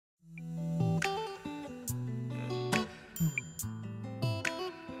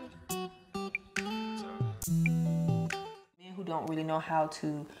don't really know how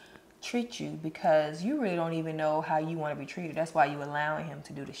to treat you because you really don't even know how you want to be treated. That's why you allowing him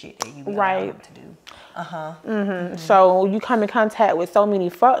to do the shit that you allowing him to do. So you come in contact with so many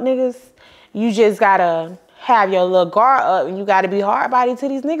fuck niggas, you just gotta have your little guard up and you gotta be hard body to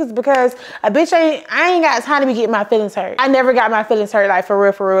these niggas because a bitch I ain't got time to be getting my feelings hurt. I never got my feelings hurt like for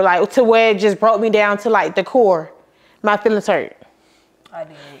real, like to where it just broke me down to like the core. My feelings hurt. I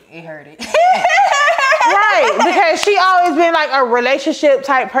did. It hurt it. Right, because she always been like a relationship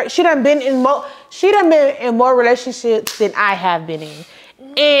type person. She done been in more relationships than I have been in.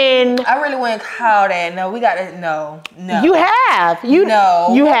 And I really wouldn't call that. No, we gotta no. You have. You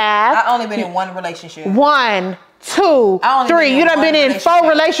have. I only been in one relationship. 1, 2, 3. You done been in 4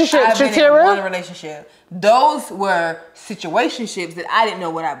 relationships, I've been Shatira. in one relationship. Those were situationships that I didn't know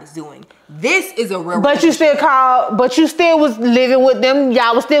what I was doing. This is a real But you still was living with them.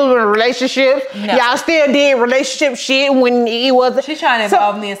 Y'all was still in a relationship. No. Y'all still did relationship shit when it was. She's trying to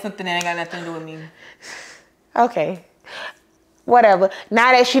involve me in something that ain't got nothing to do with me. Okay. Whatever.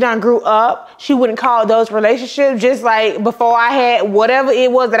 Now that she done grew up, she wouldn't call those relationships. Just like before I had whatever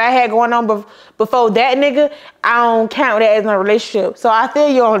it was that I had going on before that nigga, I don't count that as a relationship. So I feel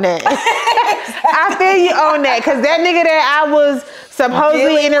you on that. I feel you on that. Cause that nigga that I was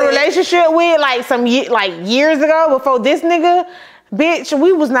supposedly in a relationship with like years ago before this nigga, bitch,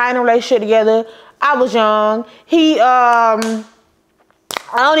 we was not in a relationship together. I was young. I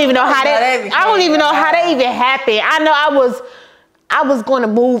don't even know how that even happened. I know I was going to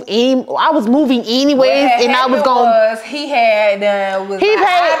move in. I was moving anyways, and I was going. He had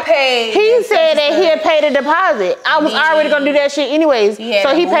I paid. He said that he had paid a deposit. I was already going to do that shit anyways.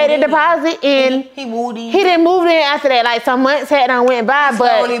 So he paid a deposit, and he moved in. He didn't move in after that. Like some months had done went by,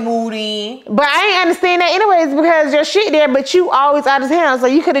 slowly moved in. But I ain't understand that anyways because your shit there, but you always out of town, so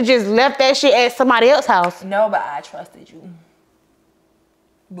you could have just left that shit at somebody else's house. No, but I trusted you.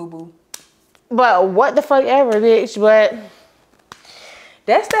 Boo boo. But what the fuck ever, bitch. But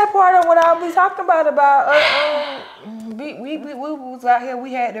that's that part of what I be talking about we was out here.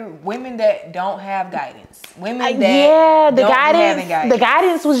 We had the women that don't have guidance. Women that the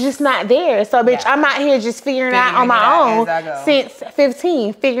guidance was just not there. So bitch, I'm out here just figuring out on my own since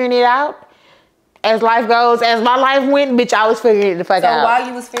 15, figuring it out. As life goes, as my life went, bitch, I was figuring it the fuck out. So while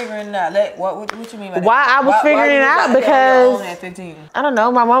you was figuring it out, what you mean by that? Why I was figuring it out because at 15? I don't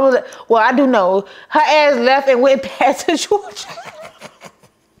know. My mom was I do know. Her ass left and went back to Georgia.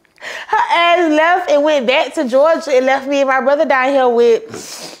 Her ass left and went back to Georgia and left me and my brother down here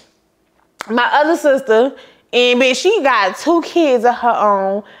with my other sister. And bitch, she got 2 kids of her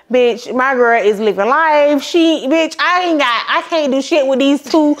own. Bitch, my girl is living life. I can't do shit with these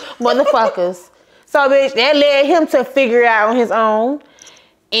 2 motherfuckers. So, bitch, that led him to figure it out on his own.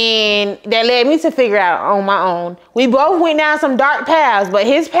 And that led me to figure it out on my own. We both went down some dark paths, but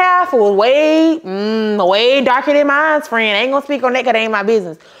his path was way darker than mine, friend. I ain't gonna speak on that because it ain't my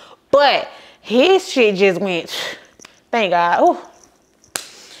business. But his shit just went, thank God. Ooh.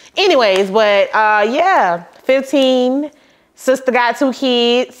 Anyways, but yeah, 15, sister got 2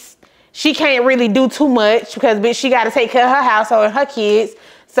 kids. She can't really do too much because, bitch, she got to take care of her household and her kids.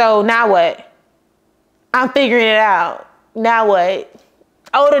 So now what? I'm figuring it out. Now what?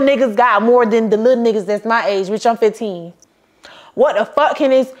 Older niggas got more than the little niggas that's my age, which I'm 15. What the fuck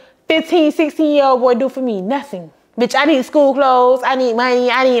can this 15, 16-year-old boy do for me? Nothing. Bitch, I need school clothes. I need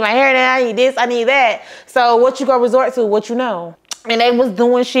money. I need my hair done. I need this. I need that. So what you gonna resort to? What you know? And they was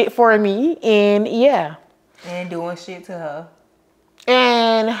doing shit for me. And yeah. And doing shit to her.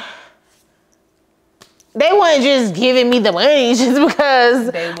 And they weren't just giving me the money just because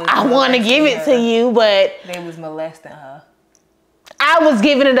I want to give it to you, but they was molesting her. I was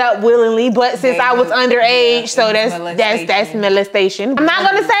giving it up willingly, but since I was underage, so that's molestation. I'm not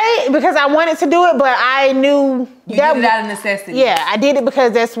gonna say it because I wanted to do it, but I knew you did it out of necessity. Yeah, I did it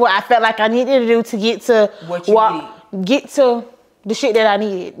because that's what I felt like I needed to do to get to get to the shit that I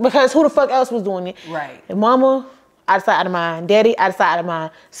needed. Because who the fuck else was doing it? Right. And mama, out of sight, out of mind. Daddy, out of sight, out of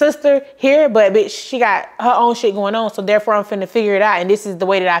mind. Sister, here, but bitch, she got her own shit going on, so therefore I'm finna figure it out, and this is the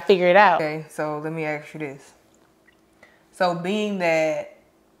way that I figure it out. Okay, so let me ask you this. So being that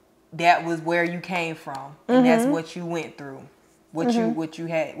was where you came from, and that's what you went through, what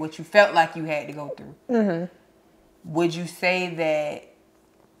you felt like you had to go through. Would you say that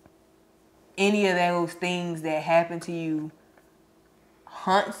any of those things that happened to you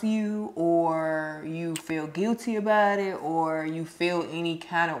haunts you, or you feel guilty about it, or you feel any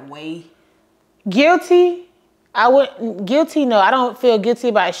kind of way? Guilty? Guilty, no. I don't feel guilty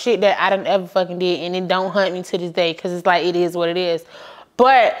about shit that I done ever fucking did, and it don't haunt me to this day, because it's like, it is what it is.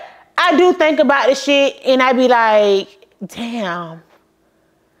 But I do think about the shit, and I be like, damn,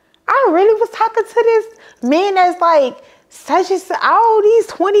 I really was talking to this man that's like such as all these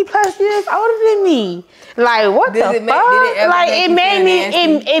 20 plus years older than me. Like, what the fuck? Did it ever like, make it you made feel me,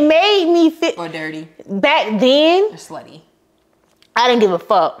 nasty? it made me feel. Or dirty? Back then, Or slutty? I didn't give a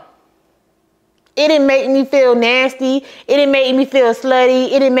fuck. It didn't make me feel nasty. It didn't make me feel slutty.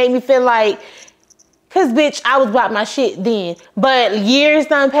 It didn't make me feel like, cause bitch, I was about my shit then. But years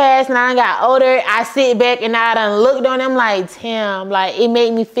done passed and I got older. I sit back and I done looked on them like, damn, like it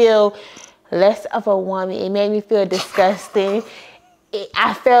made me feel less of a woman. It made me feel disgusting.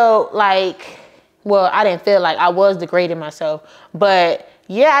 I felt like, well, I didn't feel like I was degrading myself. But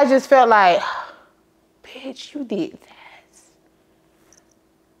yeah, I just felt like, bitch, you did that.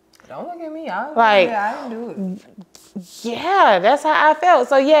 Don't look at me. I didn't do it. Yeah, that's how I felt.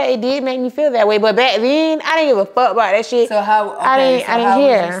 So yeah, it did make me feel that way. But back then, I didn't give a fuck about that shit. So how? Okay, I didn't how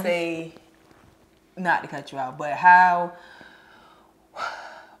care. would you say? Not to cut you out, but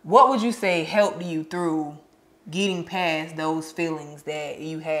what would you say helped you through getting past those feelings that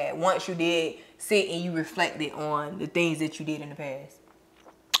you had once you did sit and you reflected on the things that you did in the past?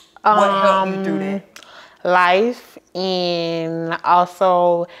 What helped you through that? Life, and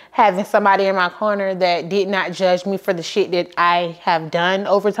also having somebody in my corner that did not judge me for the shit that I have done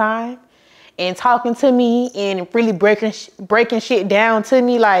over time, and talking to me and really breaking shit down to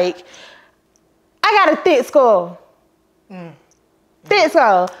me. Like, I got a thick skull. Thick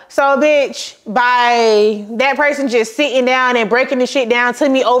skull. So bitch, by that person just sitting down and breaking the shit down to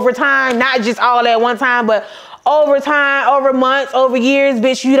me over time, not just all at one time, but over time, over months, over years,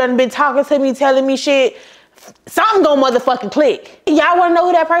 bitch, you done been talking to me, telling me shit. Something gonna motherfucking click. Y'all wanna know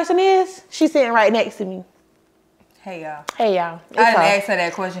who that person is? She's sitting right next to me. Hey y'all. Hey y'all. I didn't ask her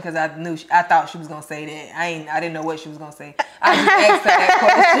that question because I thought she was gonna say that. I didn't know what she was gonna say. I just asked her that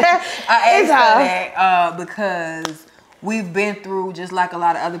question. I asked her that because we've been through, just like a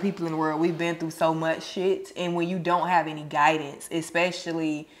lot of other people in the world, we've been through so much shit, and when you don't have any guidance,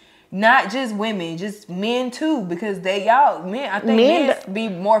 especially not just women, just men too, because I think men be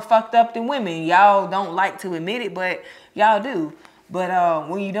more fucked up than women. Y'all don't like to admit it, but y'all do. But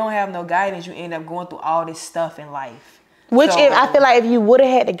when you don't have no guidance, you end up going through all this stuff in life. I feel like if you would have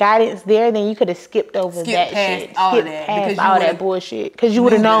had the guidance there, then you could have skipped over that shit. Skipped past all that bullshit. Because you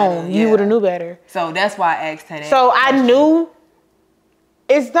would have known. You would have knew better. So that's why I asked her that. So I knew,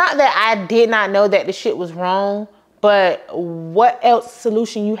 it's not that I did not know that the shit was wrong, but what else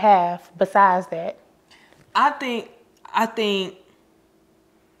solution you have besides that? I think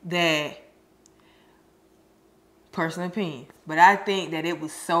that, personal opinion, but I think that it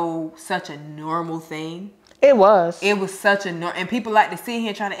was such a normal thing. It was such a normal, and people like to sit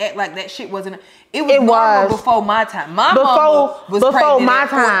here trying to act like that shit wasn't. It was normal before my time. My mama was pregnant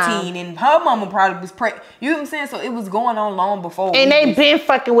at 14, and her mama probably was pregnant. You know what I'm saying? So it was going on long before. And they been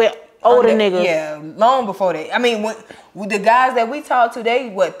fucking with older niggas. Yeah, long before that. I mean, when the guys that we talked to,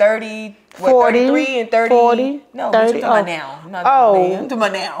 they 30, 33 and 30. 40, no, 30, I'm talking about now. I'm talking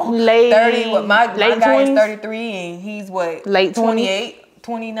about now. Late 30. My guy is 33 and he's late 28,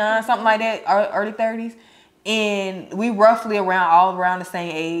 29, something like that, early 30s. And we roughly all around the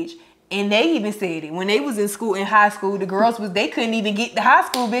same age. And they even said it when they was in high school. The girls they couldn't even get the high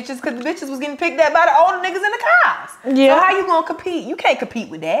school bitches because the bitches was getting picked up by the older niggas in the cars. Yeah. So how you gonna compete? You can't compete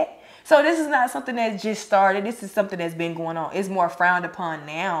with that. So this is not something that just started. This is something that's been going on. It's more frowned upon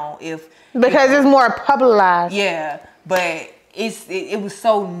now because it's more publicized. Yeah, but it was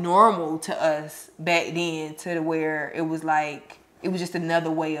so normal to us back then to where it was like it was just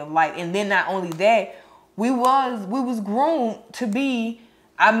another way of life. And then not only that, we was groomed to be.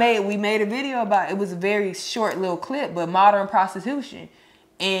 We made a video about it. It was a very short little clip, but modern prostitution.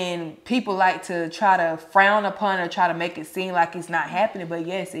 And people like to try to frown upon it or try to make it seem like it's not happening, but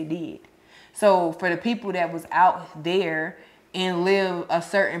yes, it did. So for the people that was out there and live a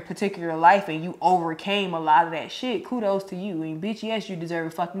certain particular life and you overcame a lot of that shit, kudos to you. And bitch, yes, you deserve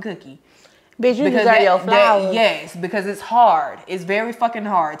a fucking cookie. Bitch, you deserve your flowers. Yes, because it's hard. It's very fucking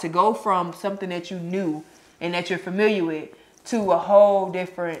hard to go from something that you knew and that you're familiar with to a whole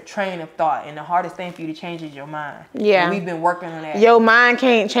different train of thought. And the hardest thing for you to change is your mind. Yeah. And we've been working on that. Your mind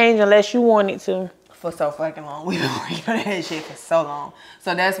can't change unless you want it to. For so fucking long. We've been working on that shit for so long.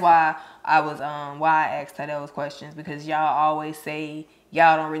 So that's why I asked her those questions, because y'all always say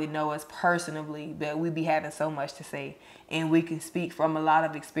y'all don't really know us personally, but we be having so much to say. And we can speak from a lot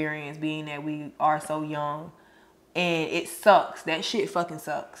of experience, being that we are so young. And it sucks. That shit fucking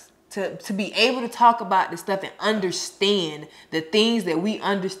sucks. To be able to talk about this stuff and understand the things that we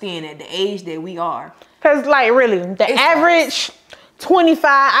understand at the age that we are. Because, like, really, the average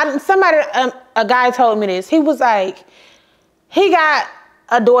 25, a guy told me this. He was like, he got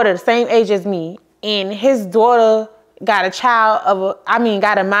a daughter the same age as me, and his daughter got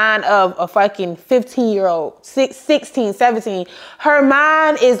got a mind of a fucking 15-year-old, 16, 17. Her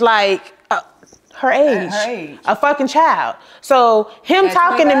mind is like her age. A fucking child. So him at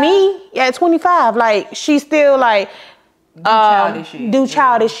talking 25? To me at 25, like, she's still like, do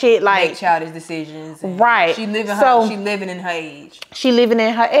childish shit, like make childish decisions, right? She living in her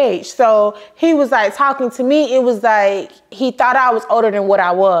age. So he was like talking to me. It was like he thought I was older than what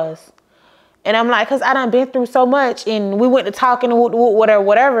I was, and I'm like, cause I done been through so much, and we went to talking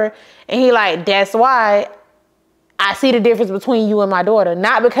whatever, and he like, that's why I see the difference between you and my daughter,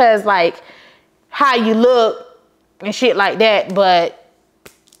 not because like how you look and shit like that, but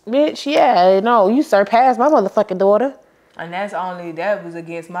bitch, yeah, no, you surpassed my motherfucking daughter. And that was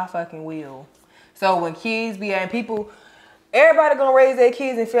against my fucking will. So when kids everybody gonna raise their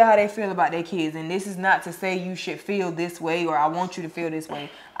kids and feel how they feel about their kids. And this is not to say you should feel this way or I want you to feel this way.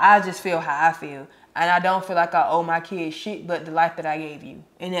 I just feel how I feel. And I don't feel like I owe my kids shit but the life that I gave you.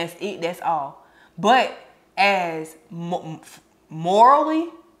 And that's it, that's all. But as morally,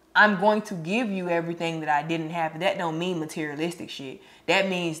 I'm going to give you everything that I didn't have. That don't mean materialistic shit. That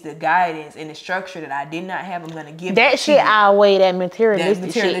means the guidance and the structure that I did not have, I'm going to give that shit. I'll weigh that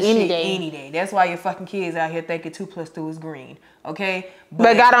materialistic shit any day. That's why your fucking kids out here thinking 2 + 2 is green. Okay?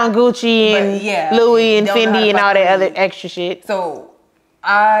 But got on Gucci and Louis and Fendi and all that other extra shit. So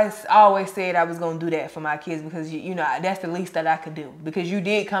I always said I was going to do that for my kids because, you know, that's the least that I could do. Because you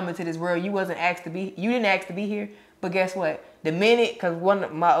did come into this world. You didn't ask to be here. But guess what? The minute, because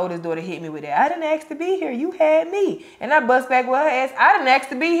my oldest daughter hit me with that, I didn't ask to be here. You had me. And I bust back with her ass, I didn't ask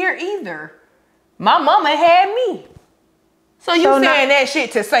to be here either. My mama had me. So you saying that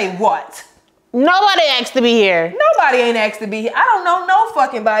shit to say what? Nobody asked to be here. Nobody ain't asked to be here. I don't know no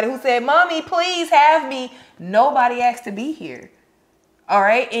fucking body who said, Mommy, please have me. Nobody asked to be here. All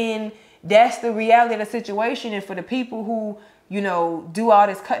right? And that's the reality of the situation. And for the people who, you know, do all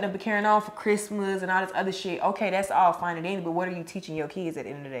this cutting up and carrying on for Christmas and all this other shit. Okay, that's all fine and dandy, but what are you teaching your kids at the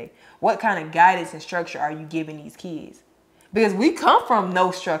end of the day? What kind of guidance and structure are you giving these kids? Because we come from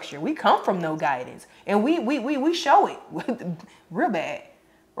no structure. We come from no guidance. And we show it real bad,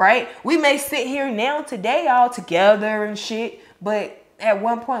 right? We may sit here now today all together and shit, but at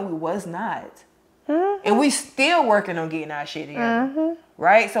one point we was not. Mm-hmm. And we still working on getting our shit together,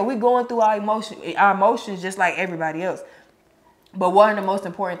 right? So we going through our emotions just like everybody else. But one of the most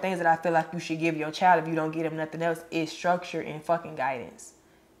important things that I feel like you should give your child if you don't give them nothing else is structure and fucking guidance.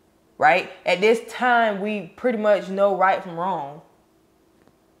 Right? At this time, we pretty much know right from wrong.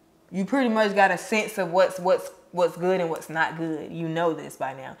 You pretty much got a sense of what's good and what's not good. You know this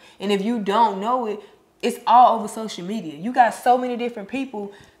by now. And if you don't know it, it's all over social media. You got so many different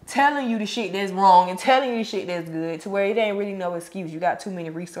people telling you the shit that's wrong and telling you the shit that's good to where it ain't really no excuse. You got too many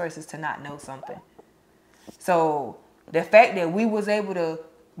resources to not know something. So the fact that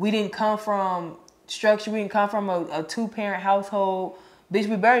we didn't come from structure, we didn't come from a 2-parent household. Bitch,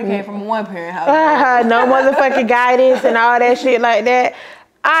 we barely came from a 1-parent household. No motherfucking guidance and all that shit like that.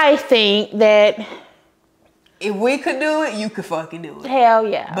 I think that if we could do it, you could fucking do it. Hell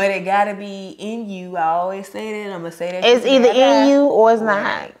yeah. But it gotta be in you. I always say that. I'm gonna say that. It's either in you or it's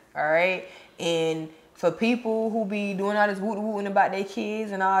not. All right. And for people who be doing all this wooting about their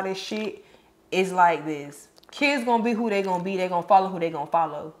kids and all this shit, it's like this. Kids gonna be who they gonna be. They gonna follow who they gonna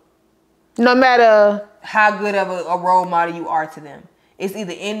follow. No matter how good of a role model you are to them. It's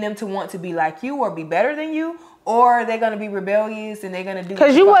either in them to want to be like you or be better than you, or they're gonna be rebellious and they're gonna do.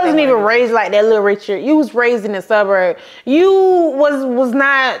 Because you wasn't even raised like that, little Richard. You was raised in the suburb. You was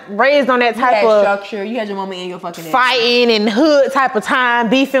not raised on that type of structure. You had your mama in your fucking fighting and hood type of time,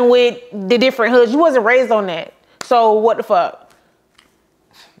 beefing with the different hoods. You wasn't raised on that. So what the fuck?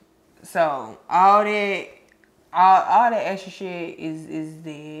 So all that extra shit is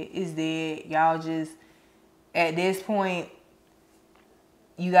dead. Y'all just at this point,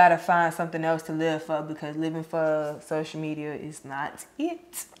 you gotta find something else to live for because living for social media is not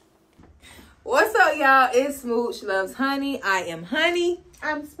it. What's up, y'all? It's Smooch Loves Honey. I am Honey.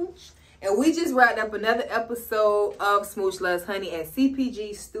 I'm Smooch. And we just wrapped up another episode of Smooch Loves Honey at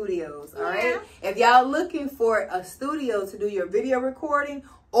CPG Studios. All right. If y'all looking for a studio to do your video recording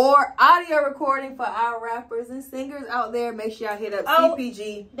or audio recording for our rappers and singers out there, make sure y'all hit up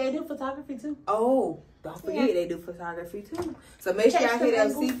CPG. They do photography too. Oh, don't forget they do photography too. So make sure y'all hit up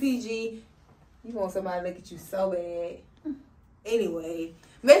CPG. You want somebody to look at you so bad. Anyway,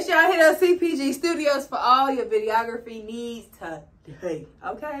 make sure y'all hit up CPG Studios for all your videography needs today.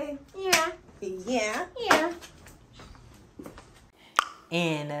 Okay? Yeah. Yeah. Yeah.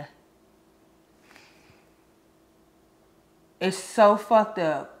 And it's so fucked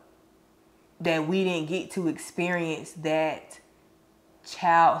up that we didn't get to experience that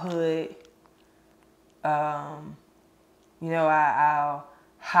childhood, our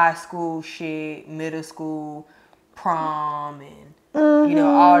high school shit, middle school, prom, and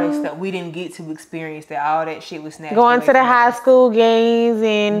all this stuff. We didn't get to experience that. All that shit was snatched Going away to the from high us. school games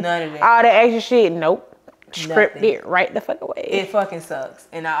and None of that. all that extra shit. Nope. Stripped Nothing. it right the fuck away. It fucking sucks.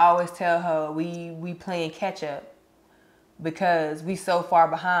 And I always tell her we playing catch up because we so far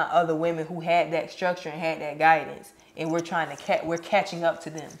behind other women who had that structure and had that guidance, and we're catching up to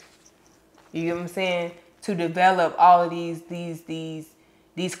them. You get what I'm saying? To develop all of these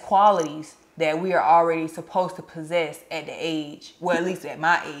qualities that we are already supposed to possess at the age, well, at least at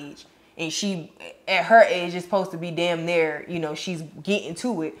my age. And she, at her age, is supposed to be damn near, she's getting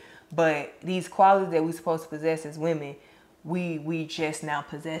to it. But these qualities that we're supposed to possess as women, we just now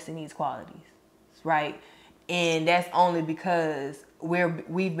possessing these qualities, right? And that's only because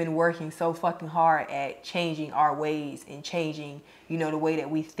we've been working so fucking hard at changing our ways and changing, the way that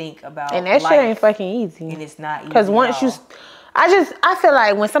we think about and that life. shit ain't fucking easy. And it's not easy. Because once I feel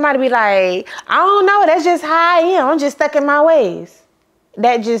like when somebody be like, I don't know, that's just how I am. I'm just stuck in my ways.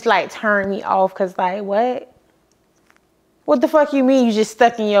 That just like turned me off. Because like, what? What the fuck you mean you just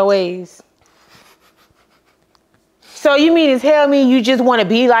stuck in your ways? So you mean to tell me you just want to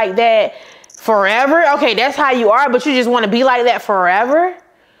be like that forever? Okay, that's how you are, but you just want to be like that forever?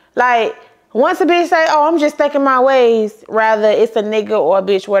 Like, once a bitch say, oh, I'm just stuck in my ways, rather it's a nigga or a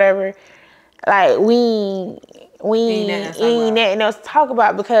bitch, whatever, like, we ain't nothing else to talk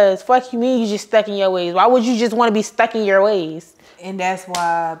about because fuck you mean you just stuck in your ways. Why would you just want to be stuck in your ways? And that's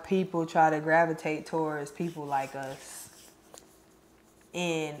why people try to gravitate towards people like us.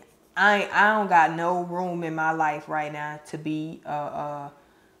 And I don't got no room in my life right now to be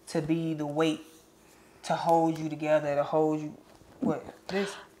the weight to hold you together, to hold you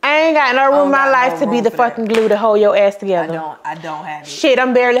I ain't got no room in my life to be the fucking glue to hold your ass together. I don't have it. Shit,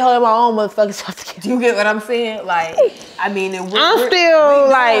 I'm barely holding my own motherfucking self together. You get what I'm saying? Like, I mean, I'm still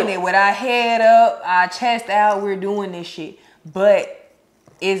like it with our head up, our chest out. We're doing this shit, but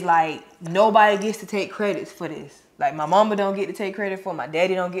it's like nobody gets to take credits for this. Like, my mama don't get to take credit for it. My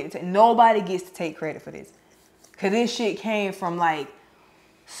daddy don't get to take. Nobody gets to take credit for this, cause this shit came from like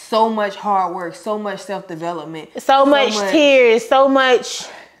so much hard work, so much self-development, so much tears, so much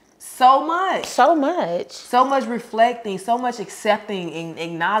reflecting, so much accepting and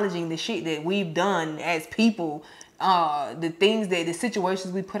acknowledging the shit that we've done as people, the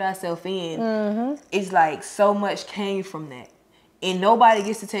situations we put ourselves in. Mm-hmm. It's like so much came from that, and nobody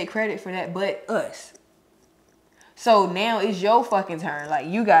gets to take credit for that but us. So now it's your fucking turn. Like,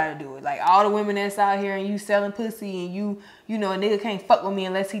 you gotta do it. Like, all the women that's out here and you selling pussy and you know, a nigga can't fuck with me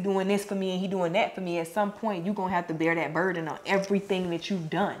unless he doing this for me and he doing that for me. At some point, you gonna have to bear that burden on everything that you've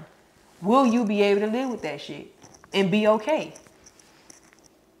done. Will you be able to live with that shit and be okay?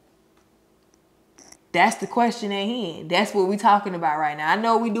 That's the question at hand. That's what we talking about right now. I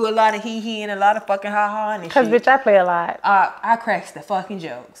know we do a lot of hee and a lot of fucking ha and shit. Cause bitch, I play a lot. I cracks the fucking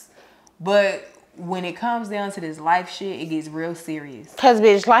jokes. But when it comes down to this life shit, it gets real serious. Cause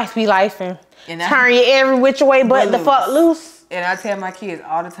bitch, life be lifing. Turn you every which way but the fuck loose. And I tell my kids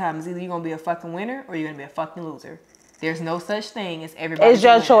all the time, it's either you're gonna be a fucking winner or you're gonna be a fucking loser. There's no such thing as everybody. It's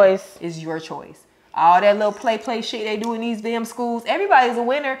your choice. It's your choice. All that little play shit they do in these damn schools, everybody's a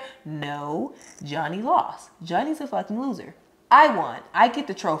winner. No, Johnny lost. Johnny's a fucking loser. I won. I get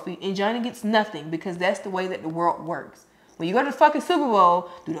the trophy and Johnny gets nothing because that's the way that the world works. When you go to the fucking Super Bowl,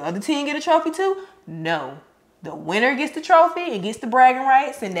 do the other team get a trophy too? No. The winner gets the trophy and gets the bragging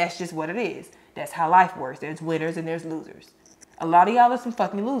rights, and that's just what it is. That's how life works. There's winners and there's losers. A lot of y'all are some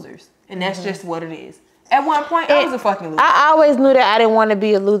fucking losers, and that's just what it is. At one point, I was a fucking loser. I always knew that I didn't want to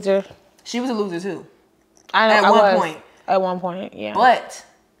be a loser. She was a loser too. At one point, yeah. But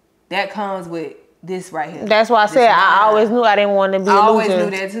that comes with this right here. That's why I said I always knew I didn't want to be a loser. I always knew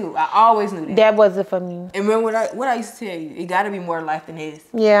that too. I always knew that. That wasn't for me. And remember what I used to tell you? It got to be more to life than this.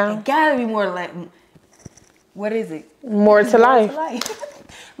 Yeah. It got to be more to life. What is it? More to life.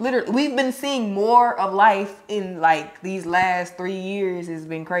 Literally, we've been seeing more of life in like these last 3 years. It's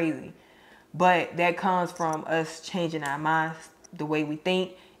been crazy. But that comes from us changing our minds, the way we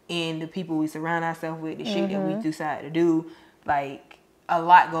think, and the people we surround ourselves with, the shit that we decide to do. Like, a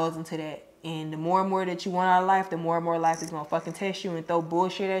lot goes into that. And the more and more that you want out of life, the more and more life is going to fucking test you and throw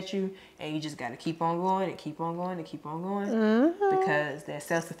bullshit at you. And you just got to keep on going and keep on going and keep on going. Because that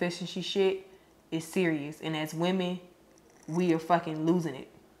self-sufficiency shit is serious. And as women, we are fucking losing it.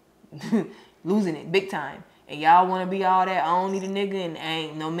 Losing it big time. And y'all want to be all that, I don't need a nigga and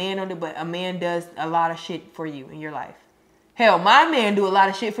ain't no man on it. But a man does a lot of shit for you in your life. Hell, my man do a lot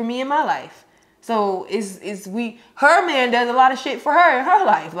of shit for me in my life. So her man does a lot of shit for her in her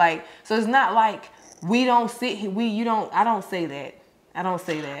life. Like, so it's not like we don't sit here, I don't say that. I don't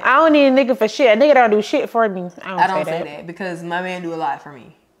say that. I don't need a nigga for shit. A nigga don't do shit for me. I don't say that because my man do a lot for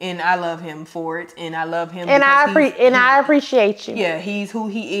me. And I love him for it. And I love him and I appreciate you. Yeah, he's who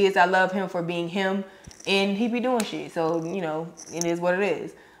he is. I love him for being him. And he be doing shit. So, you know, it is what it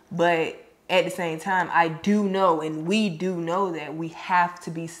is. But at the same time, I do know, and we do know that we have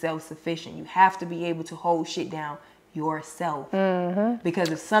to be self-sufficient. You have to be able to hold shit down yourself. Because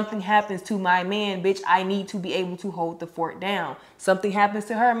if something happens to my man, bitch, I need to be able to hold the fort down. Something happens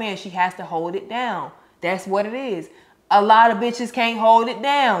to her man, she has to hold it down. That's what it is. A lot of bitches can't hold it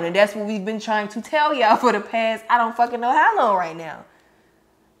down, and that's what we've been trying to tell y'all for the past, I don't fucking know how long right now.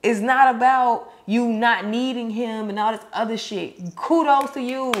 It's not about you not needing him and all this other shit. Kudos to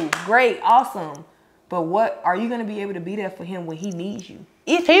you. Great, awesome. But what are you going to be able to be there for him when he needs you?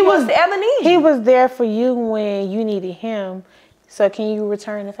 If he was to ever need you. He was there for you when you needed him. So can you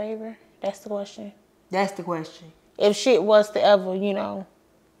return the favor? That's the question. That's the question. If shit was to ever, you know,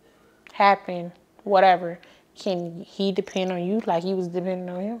 happen, whatever, can he depend on you like you was depending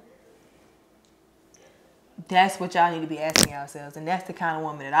on him? That's what y'all need to be asking yourselves. And that's the kind of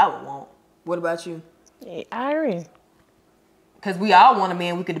woman that I would want. What about you? I agree. Because we all want a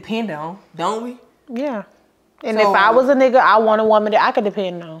man we could depend on, don't we? Yeah. And so, if I was a nigga, I want a woman that I could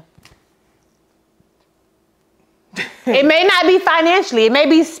depend on. It may not be financially. It may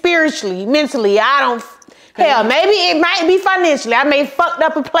be spiritually, mentally. Hell, maybe it might be financially. I may fucked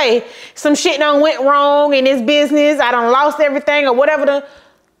up a play. Some shit done went wrong in this business. I done lost everything or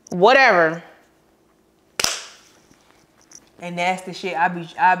whatever. And that's the shit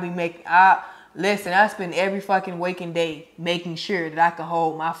listen, I spend every fucking waking day making sure that I can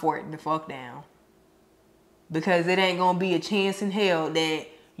hold my fort the fuck down. Because it ain't gonna be a chance in hell that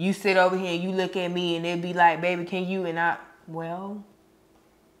you sit over here and you look at me and it be like, baby, can you? And I don't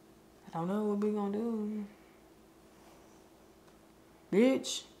know what we gonna do.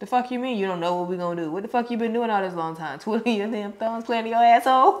 Bitch, the fuck you mean you don't know what we gonna do? What the fuck you been doing all this long time? Twiddling your damn thumbs, playing your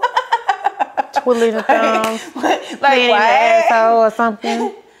asshole? Twiddling the thumbs, like playing your asshole or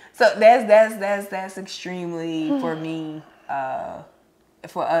something. So that's extremely for me,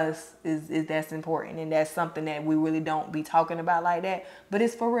 for us is that's important, and that's something that we really don't be talking about like that. But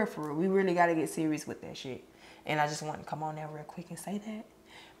it's for real. We really gotta get serious with that shit. And I just want to come on there real quick and say that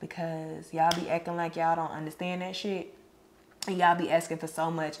because y'all be acting like y'all don't understand that shit, and y'all be asking for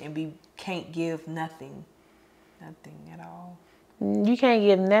so much and can't give nothing at all. You can't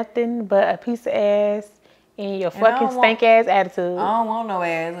give nothing but a piece of ass and your fucking stank ass attitude. I don't want no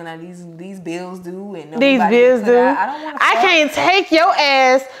ass, and these bills do, and these bills do. I don't want. I can't take your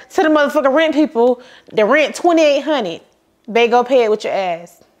ass to the motherfucking rent people that rent $2,800. They go pay it with your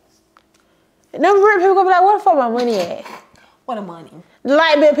ass. Number rent people gonna be like, "What the fuck my money at?" What the money? The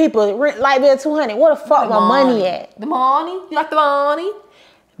light bill people rent light bill $200. What the fuck my money at? The money? You like the money?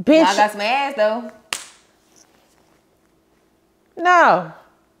 Bitch, I got some ass though. No.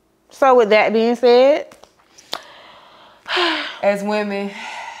 So with that being said, as women,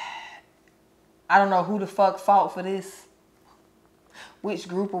 I don't know who the fuck fought for this. Which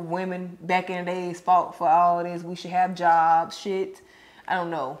group of women back in the days fought for all this? We should have jobs, shit. I don't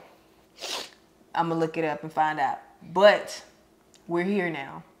know. I'm gonna look it up and find out. But we're here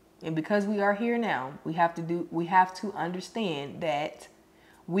now. And because we are here now, we have to understand that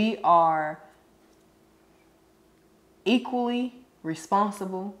we are equally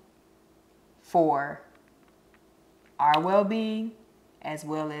responsible for our well-being as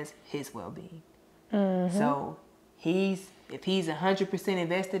well as his well-being. Mm-hmm. So if he's 100%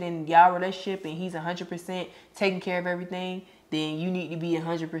 invested in y'all relationship and he's 100% taking care of everything, then you need to be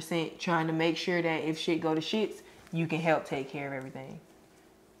 100% trying to make sure that if shit go to shits, you can help take care of everything.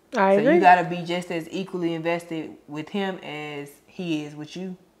 I agree. So you gotta be just as equally invested with him as he is with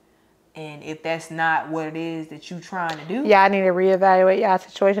you. And if that's not what it is that you trying to do, y'all need to reevaluate y'all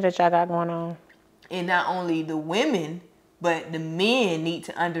situation that y'all got going on. And not only the women, but the men need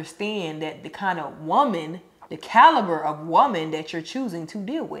to understand that the kind of woman, the caliber of woman that you're choosing to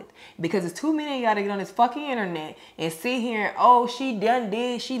deal with. Because it's too many of y'all to get on this fucking internet and sit here and, oh, she done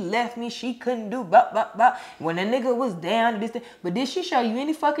did, she left me, she couldn't do, blah, blah, blah. When a nigga was down, but did she show you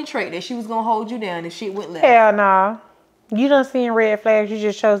any fucking trait that she was gonna hold you down if shit went left? Hell no. You done seen red flags, you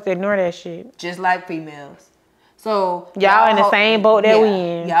just chose to ignore that shit. Just like females. So y'all in the same boat that we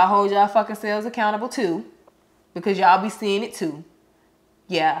in. Y'all hold y'all fucking selves accountable too. Because y'all be seeing it too.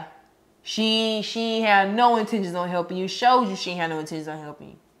 Yeah. She ain't had no intentions on helping you. Showed you she ain't had no intentions on helping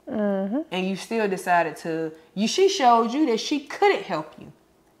you. Mm-hmm. and you still decided to. She showed you that she couldn't help you.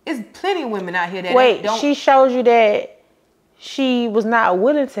 There's plenty of women out here that don't. She showed you that she was not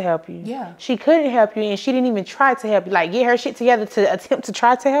willing to help you. Yeah. She couldn't help you, and she didn't even try to help you. Like, get her shit together to attempt to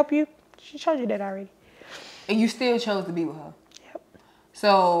try to help you. She showed you that already. And you still chose to be with her. Yep.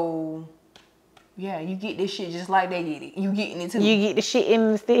 So, yeah, you get this shit just like they get it. You getting it too. You get the shit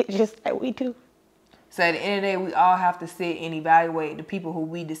in the stick just like we do. So at the end of the day, we all have to sit and evaluate the people who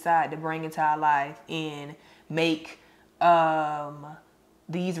we decide to bring into our life and make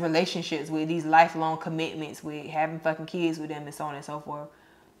these relationships with, these lifelong commitments with, having fucking kids with them and so on and so forth.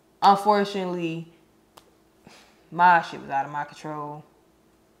 Unfortunately, my shit was out of my control.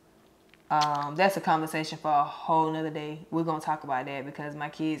 That's a conversation for a whole nother day. We're going to talk about that because my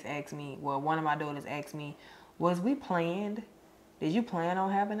kids asked me, well, one of my daughters asked me, was we planned? Did you plan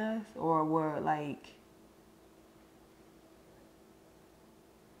on having us? Or were like...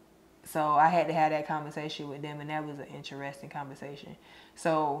 So I had to have that conversation with them, and that was an interesting conversation.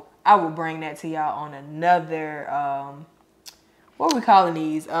 So I will bring that to y'all on another, what are we calling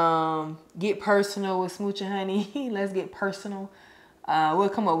these? Get personal with Smooch and Honey. Let's get personal. We'll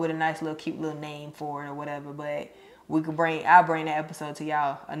come up with a nice little cute little name for it or whatever, but I'll bring that episode to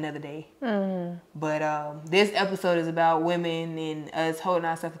y'all another day. But this episode is about women and us holding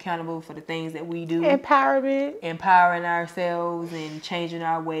ourselves accountable for the things that we do. Empowering ourselves and changing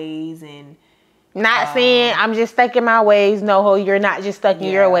our ways and not saying I'm just stuck in my ways. No, ho, you're not just stuck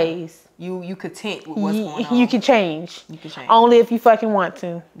in your ways. You content with what's going on. You can change. You can change. Only if you fucking want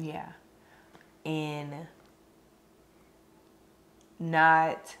to. Yeah. And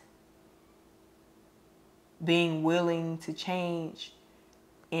not being willing to change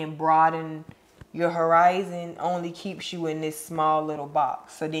and broaden your horizon only keeps you in this small little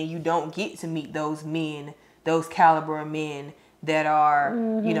box. So then you don't get to meet those men, those caliber of men that are,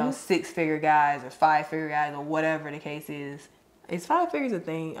 you know, 6-figure guys or 5-figure guys or whatever the case is. Is 5 figures a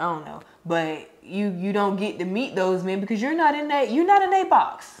thing? I don't know. But you don't get to meet those men because you're not in that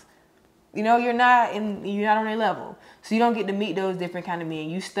box. You know, you're not on their level. So you don't get to meet those different kind of men.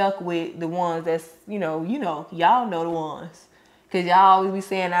 You stuck with the ones that's, y'all know the ones. Cause y'all always be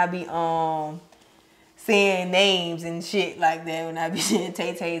saying I be saying names and shit like that when I be saying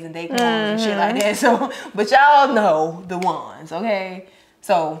Tay-Tays and Daquans and shit like that. So, but y'all know the ones, okay?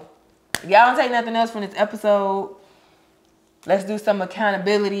 So, if y'all don't take nothing else from this episode, let's do some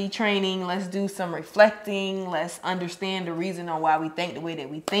accountability training. Let's do some reflecting. Let's understand the reason on why we think the way that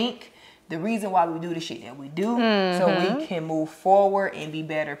we think. The reason why we do the shit that we do, so we can move forward and be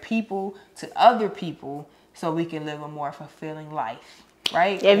better people to other people, so we can live a more fulfilling life,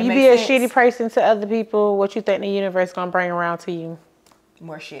 right? If you be a shitty person to other people, what you think the universe gonna bring around to you?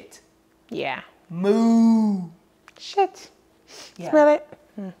 More shit. Yeah. Moo. Shit. Yeah. Smell it?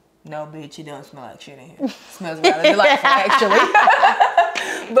 No, bitch, it don't smell like shit in here. It smells rather delightful,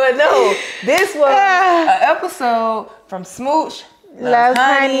 actually. But no, this was an episode from Smooch. Love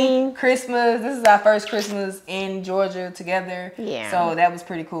Honey, Christmas. This is our first Christmas in Georgia together. Yeah. So that was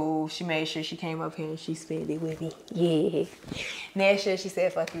pretty cool. She made sure she came up here and she spent it with me. Yeah. Next year she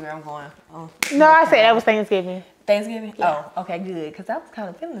said, fuck you, where I'm going. Oh, no, I said that was Thanksgiving. Thanksgiving? Yeah. Oh, okay, good. Because I was kind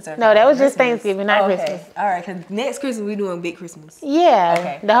of feeling this. No, that was just Thanksgiving, not Christmas. All right, because next Christmas we doing big Christmas. Yeah.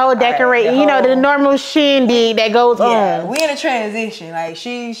 Okay. The whole decorating, the normal shindig that goes on. We in a transition. Like,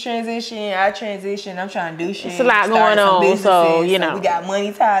 she's transitioning, I transition. I'm trying to do shit. It's a lot going on, so, we got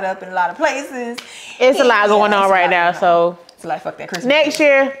money tied up in a lot of places. It's a lot going on right now, so. It's like, fuck that Christmas. Next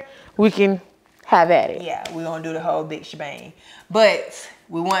year, we can have at it. Yeah, we're going to do the whole big shebang. But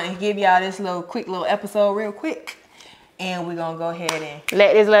we want to give y'all this quick little episode real quick. And we're going to go ahead and...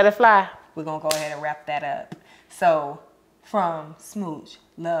 let this letter fly. We're going to go ahead and wrap that up. So, from Smooch,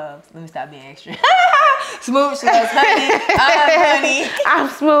 loves... Let me stop being extra. Smooch loves Honey. I'm Honey. I'm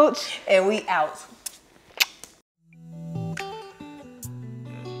Smooch. And we out.